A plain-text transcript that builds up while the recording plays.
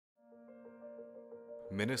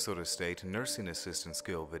Minnesota State Nursing Assistant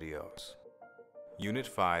Skill Videos. Unit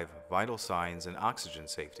 5 Vital Signs and Oxygen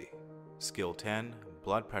Safety. Skill 10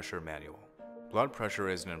 Blood Pressure Manual. Blood pressure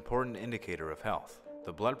is an important indicator of health.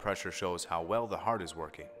 The blood pressure shows how well the heart is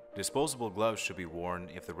working. Disposable gloves should be worn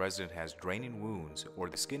if the resident has draining wounds or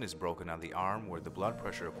the skin is broken on the arm where the blood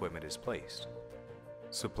pressure equipment is placed.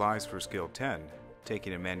 Supplies for Skill 10,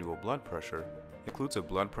 taking a manual blood pressure, includes a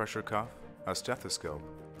blood pressure cuff, a stethoscope,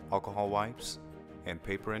 alcohol wipes, and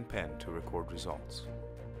paper and pen to record results.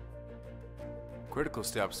 Critical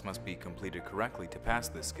steps must be completed correctly to pass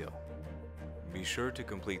this skill. Be sure to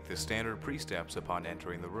complete the standard pre-steps upon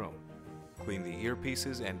entering the room. Clean the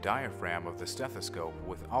earpieces and diaphragm of the stethoscope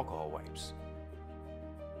with alcohol wipes.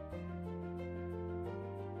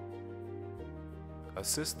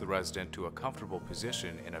 Assist the resident to a comfortable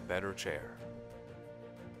position in a bed or chair.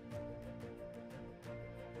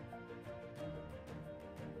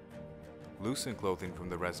 Loosen clothing from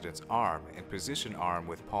the resident's arm and position arm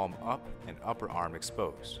with palm up and upper arm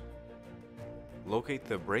exposed. Locate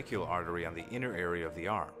the brachial artery on the inner area of the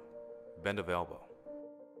arm. Bend of elbow.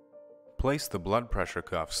 Place the blood pressure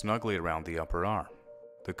cuff snugly around the upper arm.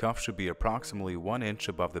 The cuff should be approximately 1 inch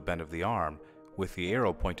above the bend of the arm, with the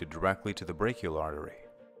arrow pointed directly to the brachial artery.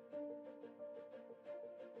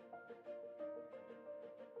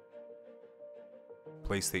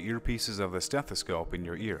 Place the earpieces of the stethoscope in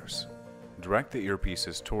your ears. Direct the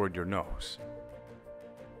earpieces toward your nose.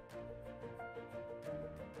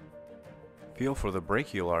 Feel for the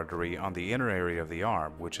brachial artery on the inner area of the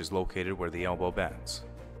arm, which is located where the elbow bends.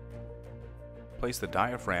 Place the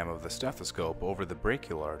diaphragm of the stethoscope over the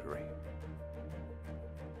brachial artery.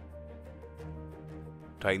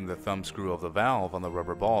 Tighten the thumb screw of the valve on the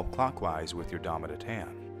rubber bulb clockwise with your dominant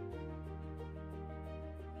hand.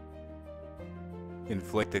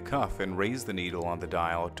 Inflate the cuff and raise the needle on the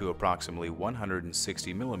dial to approximately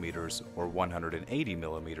 160 millimeters or 180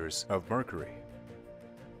 millimeters of mercury.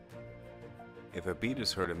 If a beat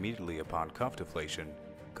is heard immediately upon cuff deflation,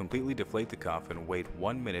 completely deflate the cuff and wait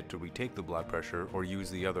 1 minute to retake the blood pressure or use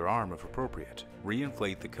the other arm if appropriate.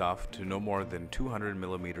 Re-inflate the cuff to no more than 200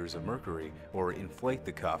 millimeters of mercury or inflate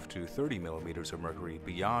the cuff to 30 millimeters of mercury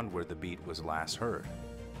beyond where the beat was last heard.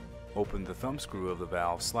 Open the thumb screw of the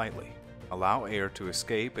valve slightly. Allow air to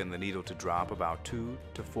escape and the needle to drop about 2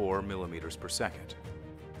 to 4 millimeters per second.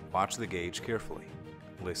 Watch the gauge carefully.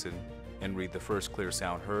 Listen and read the first clear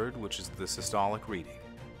sound heard, which is the systolic reading.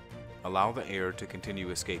 Allow the air to continue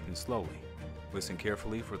escaping slowly. Listen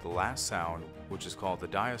carefully for the last sound, which is called the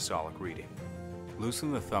diastolic reading.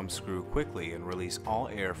 Loosen the thumb screw quickly and release all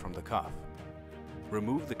air from the cuff.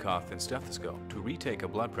 Remove the cuff and stethoscope. To retake a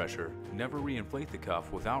blood pressure, never reinflate the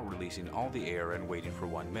cuff without releasing all the air and waiting for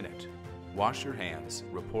 1 minute. Wash your hands,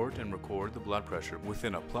 report and record the blood pressure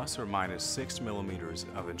within a plus or minus 6 millimeters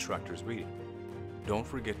of instructor's reading. Don't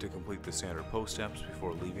forget to complete the standard post steps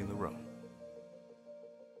before leaving the room.